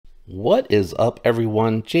What is up,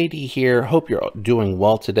 everyone? JD here. Hope you're doing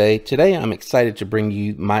well today. Today I'm excited to bring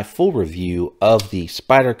you my full review of the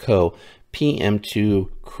Spyderco PM2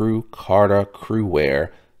 Crucarta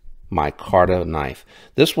Cruwear Crucarta knife.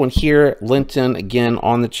 This one here linked in again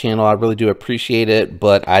on the channel. I really do appreciate it,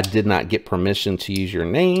 but I did not get permission to use your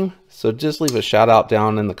name. So just leave a shout out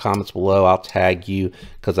down in the comments below. I'll tag you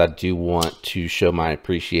because I do want to show my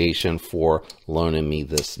appreciation for loaning me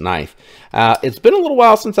this knife. It's been a little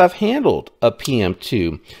while since I've handled a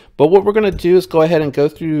PM2, but what we're going to do is go ahead and go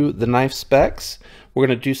through the knife specs. We're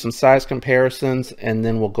going to do some size comparisons, and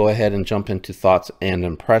then we'll go ahead and jump into thoughts and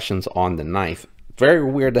impressions on the knife. Very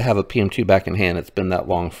weird to have a PM2 back in hand. It's been that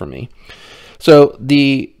long for me. So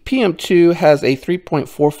the PM2 has a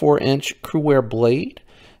 3.44 inch Cruwear blade,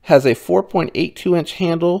 has a 4.82 inch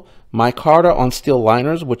handle, micarta on steel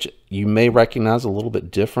liners, which you may recognize a little bit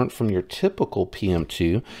different from your typical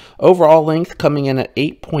PM2. Overall length coming in at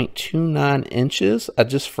 8.29 inches. I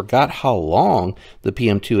just forgot how long the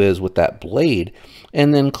PM2 is with that blade.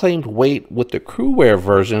 And then claimed weight with the Cruwear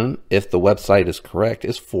version, if the website is correct,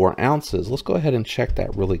 is 4 ounces. Let's go ahead and check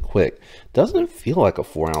that really quick. Doesn't feel like a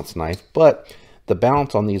 4-ounce knife, but the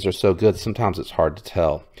balance on these are so good, sometimes it's hard to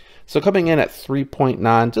tell. So coming in at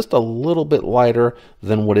 3.9, just a little bit lighter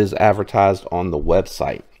than what is advertised on the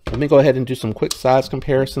website. Let me go ahead and do some quick size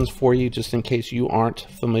comparisons for you, just in case you aren't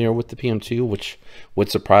familiar with the PM2, which would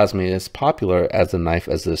surprise me as popular as a knife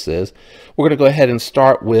as this is. We're going to go ahead and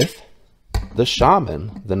start with the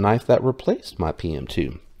Shaman, the knife that replaced my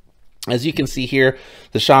PM2. As you can see here,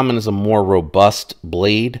 the Shaman is a more robust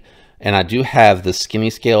blade. And I do have the skinny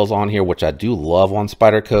scales on here, which I do love on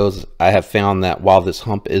Spyderco's. I have found that while this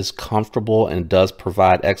hump is comfortable and does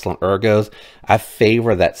provide excellent ergos, I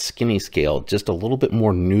favor that skinny scale, just a little bit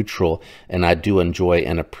more neutral, and I do enjoy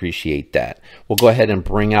and appreciate that. We'll go ahead and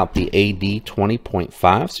bring out the AD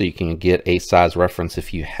 20.5 so you can get a size reference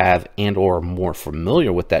if you have and or are more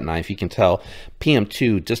familiar with that knife. You can tell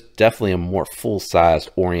PM2 just definitely a more full-size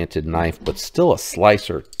oriented knife, but still a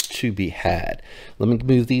slicer to be had. Let me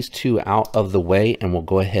move these two out of the way, and we'll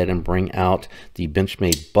go ahead and bring out the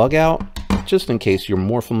Benchmade bug out, just in case you're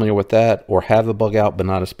more familiar with that or have a bug out but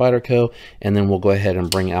not a Spyderco. And then we'll go ahead and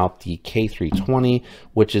bring out the K320,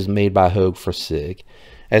 which is made by Hogue for SIG.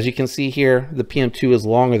 As you can see here, the PM2 is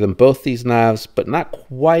longer than both these knives, but not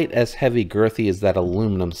quite as heavy girthy as that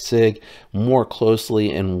aluminum SIG, more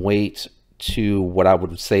closely in weight to what I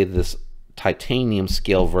would say this titanium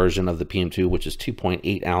scale version of the PM2, which is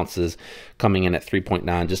 2.8 ounces, coming in at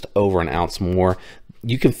 3.9, just over an ounce more.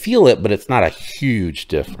 You can feel it, but it's not a huge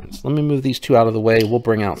difference. Let me move these two out of the way. We'll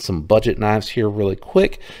bring out some budget knives here really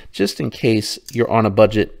quick, just in case you're on a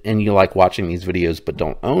budget and you like watching these videos but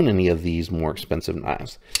don't own any of these more expensive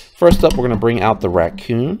knives. First up, we're going to bring out the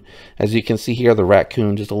Raccoon. As you can see here, the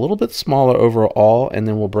Raccoon just a little bit smaller overall, and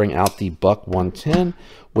then we'll bring out the Buck 110,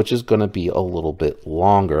 which is going to be a little bit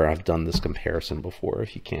longer. I've done this comparison before,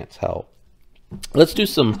 if you can't tell. Let's do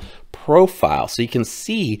some profile so you can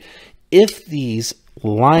see if these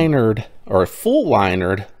linered or full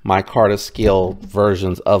linered micarta scale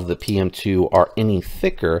versions of the PM2 are any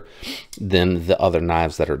thicker than the other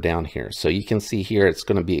knives that are down here. So you can see here it's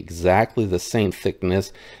going to be exactly the same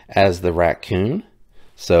thickness as the Raccoon.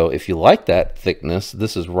 So if you like that thickness,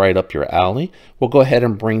 this is right up your alley. We'll go ahead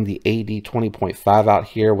and bring the AD 20.5 out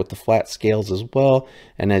here with the flat scales as well.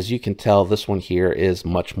 And as you can tell, this one here is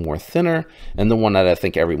much more thinner. And the one that I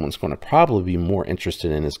think everyone's going to probably be more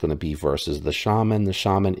interested in is going to be versus the Shaman. The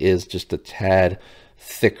Shaman is just a tad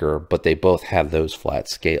thicker, but they both have those flat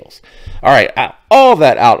scales. All right, all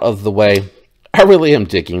that out of the way, I really am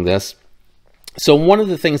digging this. So one of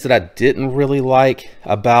the things that I didn't really like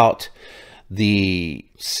about the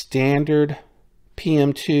standard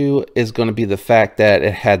PM2 is going to be the fact that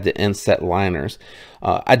it had the inset liners.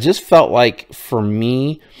 I just felt like, for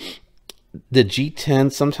me, the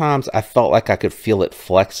G10, sometimes I felt like I could feel it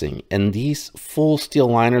flexing, and these full steel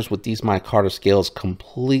liners with these micarta scales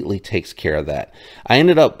completely takes care of that. I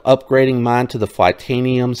ended up upgrading mine to the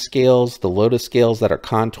Flytanium scales, the Lotus scales that are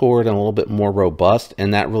contoured and a little bit more robust,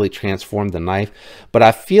 and that really transformed the knife. But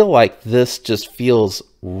I feel like this just feels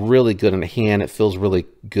really good in the hand. It feels really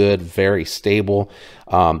good, very stable.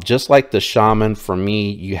 Just like the Shaman, for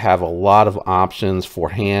me, you have a lot of options for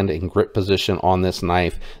hand and grip position on this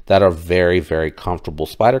knife that are very, very comfortable.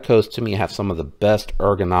 Spyderco's, to me, have some of the best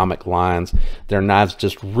ergonomic lines. Their knives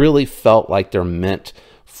just really felt like they're meant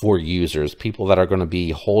for users, people that are going to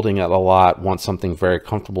be holding it a lot, want something very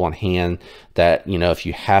comfortable in hand that, you know, if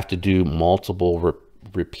you have to do multiple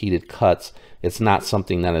repeated cuts, it's not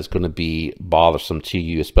something that is going to be bothersome to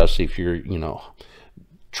you, especially if you're, you know,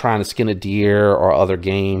 trying to skin a deer or other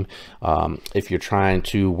game, if you're trying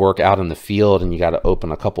to work out in the field and you got to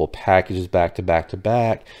open a couple of packages back to back to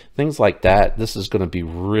back, things like that, this is going to be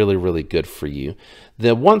really, really good for you.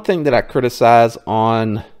 The one thing that I criticize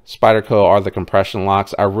on Spyderco are the compression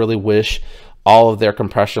locks. I really wish all of their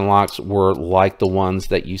compression locks were like the ones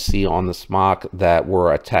that you see on the smock that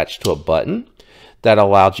were attached to a button that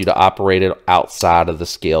allowed you to operate it outside of the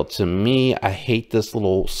scale. To me, I hate this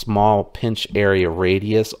little small pinch area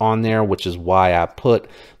radius on there, which is why I put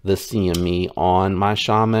the CME on my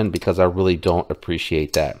Shaman, because I really don't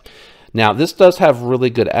appreciate that. Now, this does have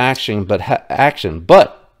really good action, but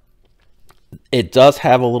it does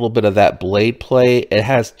have a little bit of that blade play. It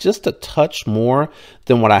has just a touch more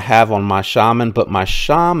than what I have on my Shaman, but my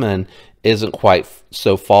Shaman isn't quite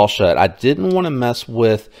so fall shut. I didn't want to mess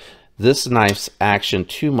with this knife's action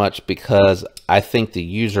too much because I think the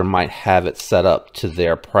user might have it set up to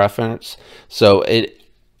their preference. So it,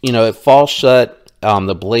 you know, it falls shut.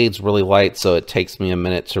 The blade's really light, so it takes me a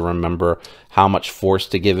minute to remember how much force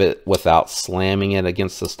to give it without slamming it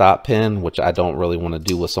against the stop pin, which I don't really want to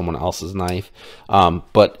do with someone else's knife.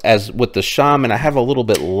 But as with the Shaman, I have a little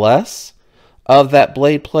bit less of that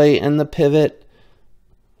blade play in the pivot,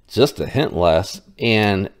 just a hint less,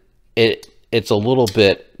 and it's a little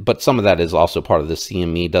bit, but some of that is also part of the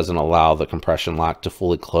CME. Doesn't allow the compression lock to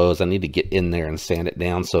fully close. I need to get in there and sand it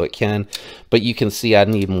down so it can, but you can see I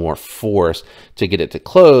need more force to get it to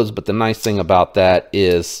close. But the nice thing about that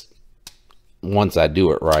is once I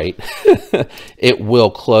do it right, it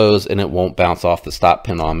will close and it won't bounce off the stop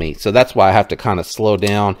pin on me. So that's why I have to kind of slow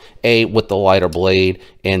down, A, with the lighter blade,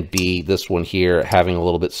 and B, this one here having a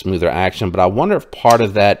little bit smoother action. But I wonder if part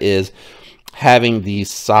of that is having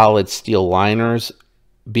these solid steel liners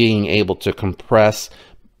being able to compress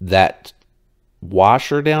that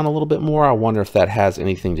washer down a little bit more. I wonder if that has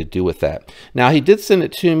anything to do with that. Now, he did send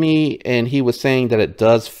it to me and he was saying that it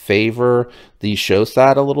does favor the show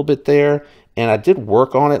side a little bit there, and I did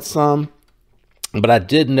work on it some, but I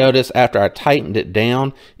did notice after I tightened it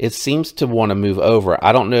down, it seems to want to move over.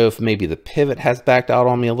 I don't know if maybe the pivot has backed out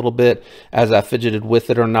on me a little bit as I fidgeted with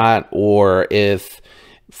it or not, or if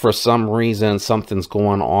for some reason something's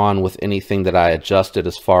going on with anything that I adjusted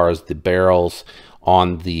as far as the barrels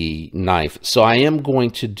on the knife. So I am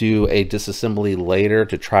going to do a disassembly later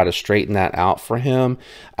to try to straighten that out for him.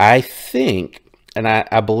 I think, and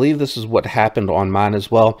I believe this is what happened on mine as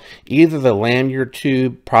well, either the lanyard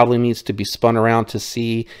tube probably needs to be spun around to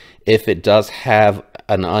see if it does have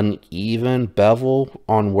an uneven bevel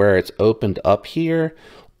on where it's opened up here,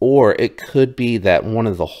 or it could be that one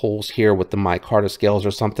of the holes here with the micarta scales or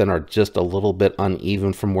something are just a little bit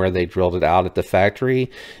uneven from where they drilled it out at the factory.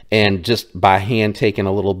 And just by hand taking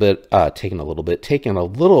a little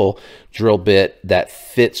drill bit that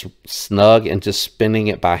fits snug and just spinning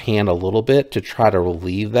it by hand a little bit to try to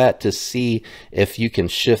relieve that, to see if you can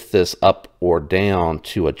shift this up or down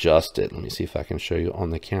to adjust it. Let me see if I can show you on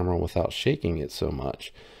the camera without shaking it so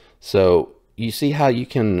much. So you see how you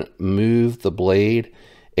can move the blade?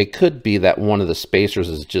 It could be that one of the spacers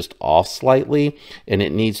is just off slightly and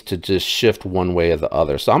it needs to just shift one way or the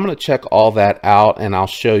other. So I'm going to check all that out and I'll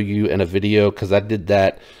show you in a video, because I did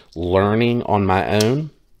that learning on my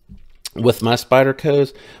own with my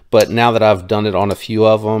Spydercos. But now that I've done it on a few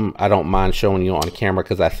of them, I don't mind showing you on camera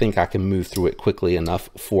because I think I can move through it quickly enough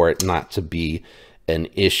for it not to be an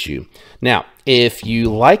issue. Now, if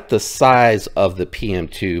you like the size of the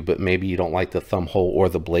PM2, but maybe you don't like the thumb hole or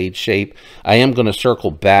the blade shape, I am going to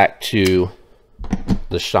circle back to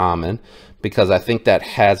the Shaman because I think that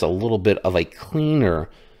has a little bit of a cleaner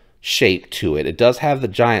shape to it. It does have the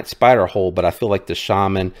giant spider hole, but I feel like the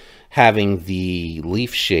Shaman having the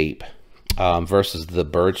leaf shape versus the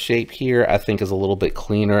bird shape here, I think is a little bit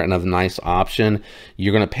cleaner and a nice option.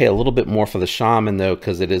 You're going to pay a little bit more for the Shaman though,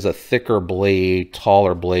 because it is a thicker blade,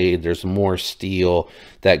 taller blade. There's more steel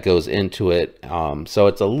that goes into it. So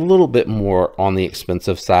it's a little bit more on the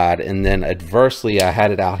expensive side. And then adversely, I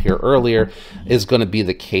had it out here earlier, is going to be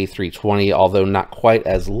the K320, although not quite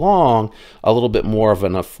as long, a little bit more of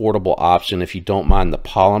an affordable option if you don't mind the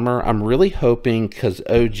polymer. I'm really hoping, because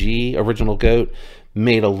OG, Original Goat,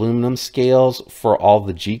 made aluminum scales for all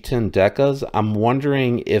the G10 Decas. I'm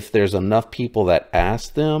wondering if there's enough people that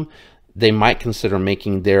ask them, they might consider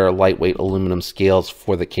making their lightweight aluminum scales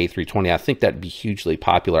for the K320. I think that'd be hugely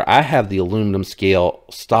popular. I have the aluminum scale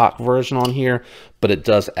stock version on here, but it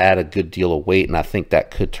does add a good deal of weight, and I think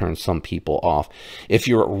that could turn some people off. If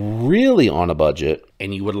you're really on a budget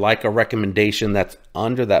and you would like a recommendation that's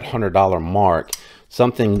under that $100 mark,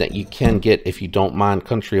 something that you can get if you don't mind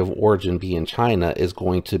country of origin being China is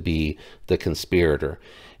going to be the Conspirator.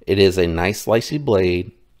 It is a nice slicey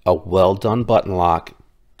blade. a well done button lock,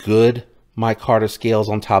 good micarta scales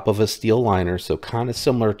on top of a steel liner, so kind of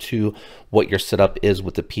similar to what your setup is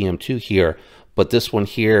with the PM2 here. But this one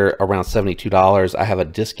here, around $72, I have a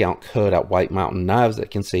discount code at White Mountain Knives that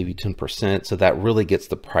can save you 10%. So that really gets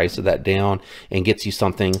the price of that down and gets you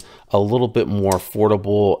something a little bit more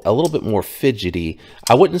affordable, a little bit more fidgety.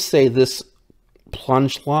 I wouldn't say this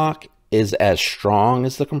plunge lock is as strong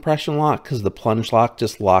as the compression lock, because the plunge lock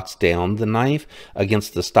just locks down the knife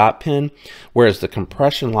against the stop pin, whereas the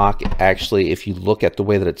compression lock, actually, if you look at the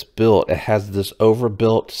way that it's built, it has this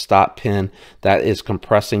overbuilt stop pin that is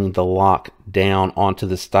compressing the lock down onto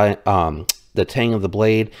the tang of the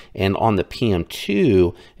blade, and on the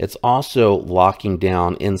PM2 it's also locking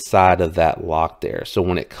down inside of that lock there. So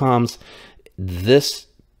when it comes, this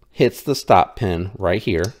hits the stop pin right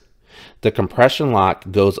here. The compression lock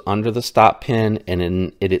goes under the stop pin, and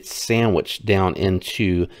then it's sandwiched down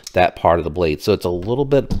into that part of the blade. So it's a little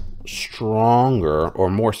bit stronger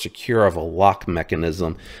or more secure of a lock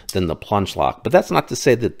mechanism than the plunge lock. But that's not to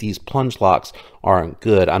say that these plunge locks aren't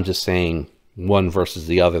good. I'm just saying one versus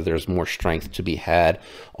the other, there's more strength to be had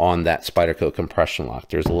on that Spyderco compression lock.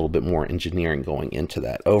 There's a little bit more engineering going into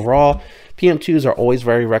that. Overall, PM2s are always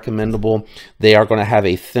very recommendable. They are going to have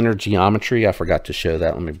a thinner geometry. I forgot to show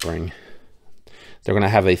that. Let me bring... They're going to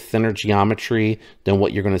have a thinner geometry than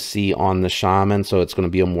what you're going to see on the Shaman, so it's going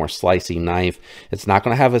to be a more slicey knife. It's not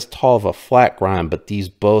going to have as tall of a flat grind, but these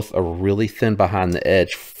both are really thin behind the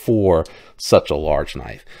edge for such a large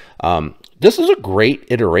knife. This is a great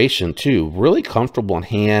iteration too, really comfortable in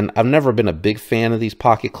hand. I've never been a big fan of these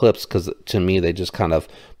pocket clips because to me they just kind of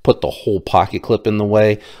put the whole pocket clip in the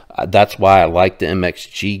way. That's why I like the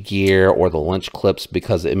MXG gear or the Lynch clips,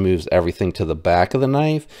 because it moves everything to the back of the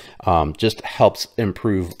knife. Just helps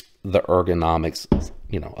improve the ergonomics,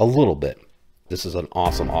 you know, a little bit. This is an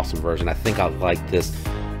awesome version. I think I like this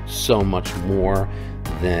so much more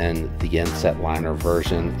than the inset liner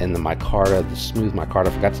version. And the micarta, the smooth micarta,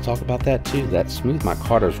 I forgot to talk about that too. That smooth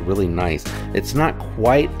micarta is really nice. It's not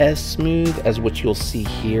quite as smooth as what you'll see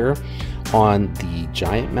here on the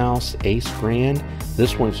Giant Mouse Ace brand.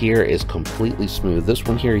 This one here is completely smooth. This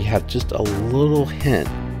one here, you have just a little hint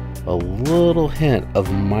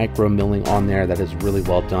of micro milling on there that is really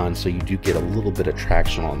well done, so you do get a little bit of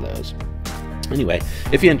traction on those. Anyway,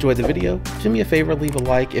 if you enjoyed the video, do me a favor, leave a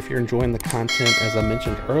like. If you're enjoying the content, as I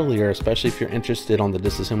mentioned earlier, especially if you're interested on the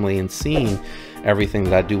disassembly and seeing everything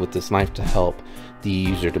that I do with this knife to help the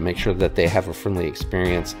user to make sure that they have a friendly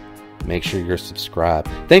experience, make sure you're subscribed.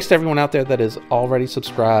 Thanks to everyone out there that is already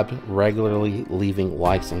subscribed, regularly leaving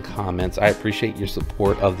likes and comments. I appreciate your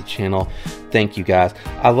support of the channel. Thank you guys.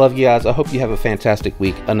 I love you guys. I hope you have a fantastic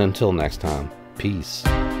week, and until next time, peace.